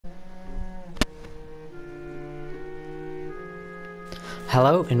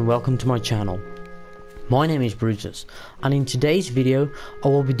Hello and welcome to my channel. My name is Brutus, and in today's video I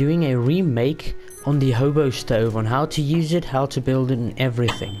will be doing a remake on the Hobo stove, on how to use it, how to build it and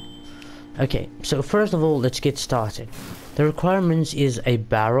everything. Okay, so first of all let's get started. The requirements is a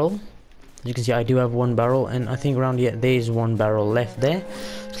barrel. As you can see I do have one barrel, and I think around here there is one barrel left there.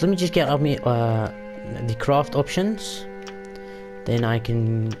 So let me just get up the craft options. Then I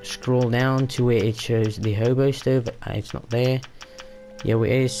can scroll down to where it shows the Hobo stove. It's not there. Yeah,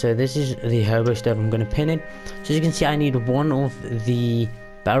 it is. So this is the Hobo stove. I'm going to pin it. So as you can see I need one of the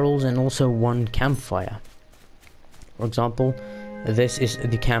barrels and also one campfire. For example, this is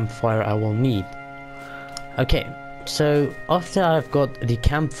the campfire I will need. Okay, so after I've got the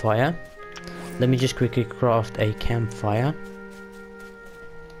campfire, let me just quickly craft a campfire.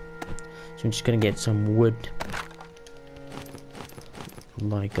 So I'm just going to get some wood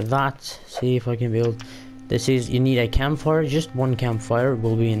like that. See if I can build. This is, you need a campfire. Just one campfire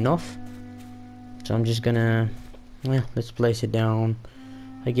will be enough. So I'm just gonna, well, let's place it down.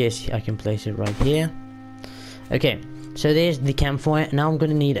 I guess I can place it right here. Okay, so there's the campfire. Now I'm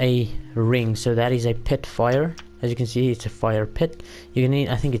gonna need a ring. So that is a pit fire. As you can see, it's a fire pit. You're gonna need,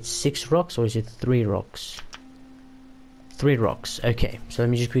 I think it's 6 rocks, or is it 3 rocks? 3 rocks. Okay, so let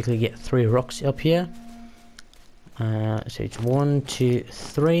me just quickly get 3 rocks up here. So it's 1, 2,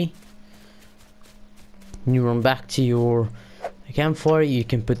 3. You run back to your campfire. You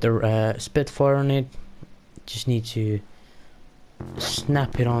can put the spitfire on it. Just need to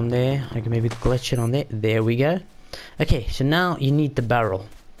snap it on there. I can maybe glitch it on there. There we go. Okay, so now you need the barrel.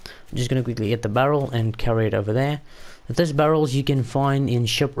 I'm just gonna quickly get the barrel and carry it over there. Those barrels you can find in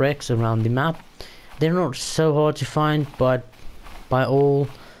shipwrecks around the map. They're not so hard to find, but by all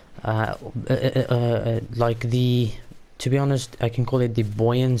like the, to be honest, I can call it the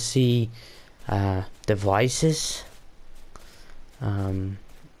buoyancy devices.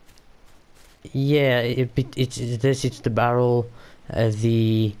 Yeah, it's the barrel,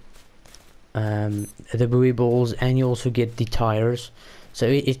 the buoy balls, and you also get the tires. So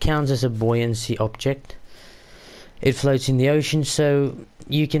it counts as a buoyancy object. It floats in the ocean, so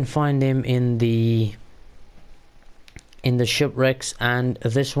you can find them in the shipwrecks, and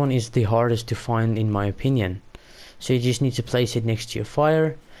this one is the hardest to find in my opinion. So you just need to place it next to your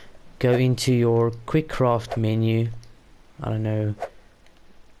fire. Go into your quick craft menu. I don't know.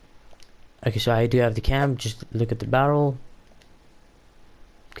 Okay, so I do have the camp. Just look at the barrel.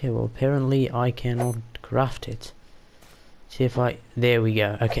 Okay, well apparently I cannot craft it. See if I, there we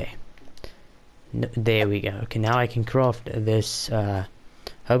go. Okay, there we go. Okay, now I can craft this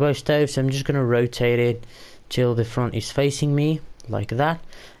Hobo stove. So I'm just gonna rotate it till the front is facing me like that,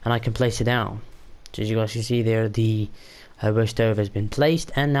 and I can place it down. So as you guys can see there, the Hobo stove has been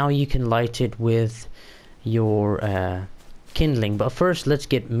placed, and now you can light it with your kindling. But first let's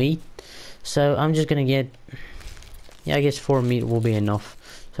get meat. So I'm just gonna get, yeah, I guess 4 meat will be enough.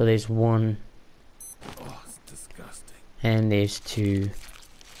 So there's 1. Oh, it's disgusting. And there's 2.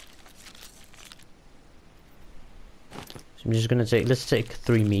 So I'm just gonna take, let's take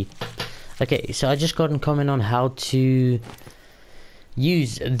 3 meat. Okay, so I just got a comment on how to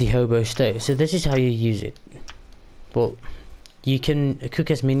use the Hobo stove. So this is how you use it. Well, you can cook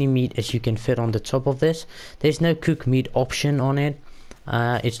as many meat as you can fit on the top of this. There's no cook meat option on it.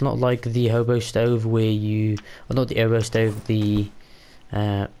 It's not like the Hobo stove where you, or not the Hobo stove, the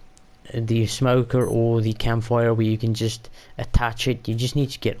smoker or the campfire where you can just attach it. You just need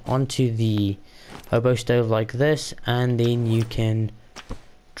to get onto the Hobo stove like this, and then you can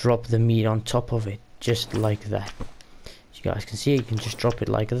drop the meat on top of it, just like that. As you guys can see, you can just drop it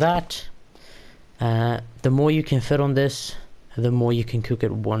like that. The more you can fit on this, the more you can cook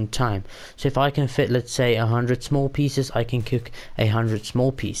at one time. So if I can fit, let's say 100 small pieces, I can cook 100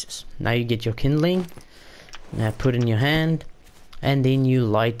 small pieces. Now you get your kindling, put in your hand, and then you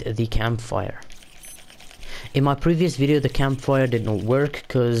light the campfire. In my previous video the campfire did not work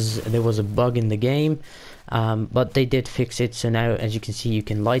because there was a bug in the game, but they did fix it. So now as you can see you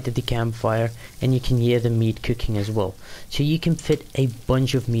can light the campfire, and you can hear the meat cooking as well. So you can fit a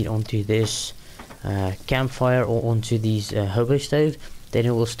bunch of meat onto this campfire or onto these Hobo stove, then it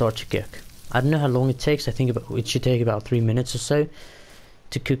will start to cook. I don't know how long it takes. I think it should take about 3 minutes or so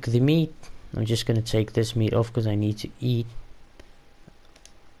to cook the meat. I'm just going to take this meat off because I need to eat.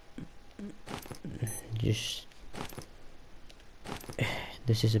 Just,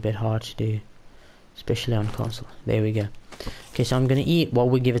 this is a bit hard to do, especially on console. There we go. Okay, so I'm going to eat while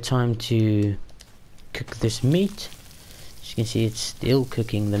we give it time to cook this meat. As you can see, it's still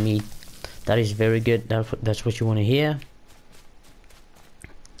cooking the meat. That is very good. That's what you want to hear.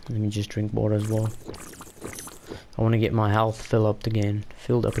 Let me just drink water as well. I want to get my health filled up again.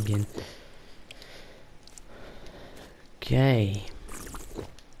 Okay.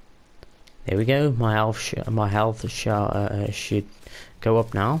 There we go. My health should go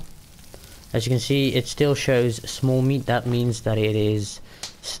up now. As you can see, it still shows small meat. That means that it is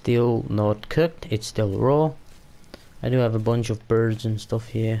still not cooked. It's still raw. I do have a bunch of birds and stuff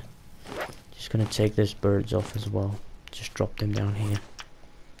here. Just gonna take those birds off as well. Just drop them down here.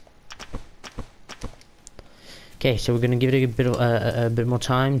 Okay, so we're gonna give it a bit more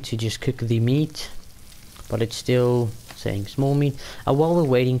time to just cook the meat, but it's still saying small meat. While we're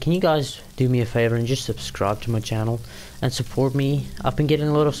waiting, can you guys do me a favor and just subscribe to my channel and support me? I've been getting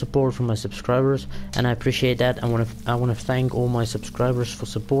a lot of support from my subscribers, and I appreciate that. I want to thank all my subscribers for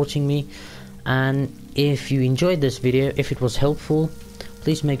supporting me. And if you enjoyed this video, if it was helpful,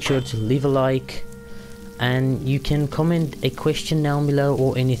 please make sure to leave a like, and you can comment a question down below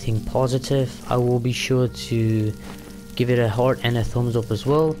or anything positive. I will be sure to give it a heart and a thumbs up as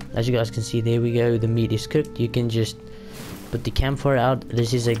well. As you guys can see, there we go, the meat is cooked. You can just put the campfire out.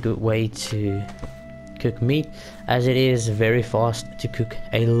 This is a good way to cook meat, as it is very fast to cook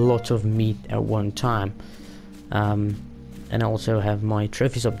a lot of meat at one time. And I also have my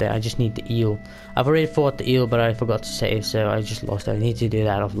trophies up there. I just need the eel. I've already fought the eel, but I forgot to save, so I just lost it. I need to do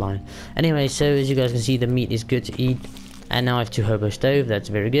that offline. Anyway, so as you guys can see, the meat is good to eat. And now I have 2 hobo stove. That's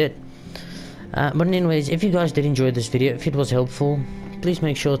very good. But anyways, if you guys did enjoy this video, if it was helpful, please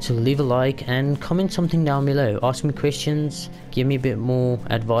make sure to leave a like and comment something down below. Ask me questions, give me a bit more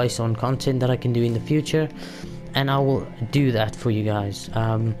advice on content that I can do in the future, and I will do that for you guys.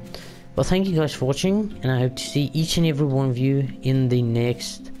 Well, thank you guys for watching, and I hope to see each and every one of you in the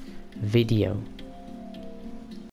next video.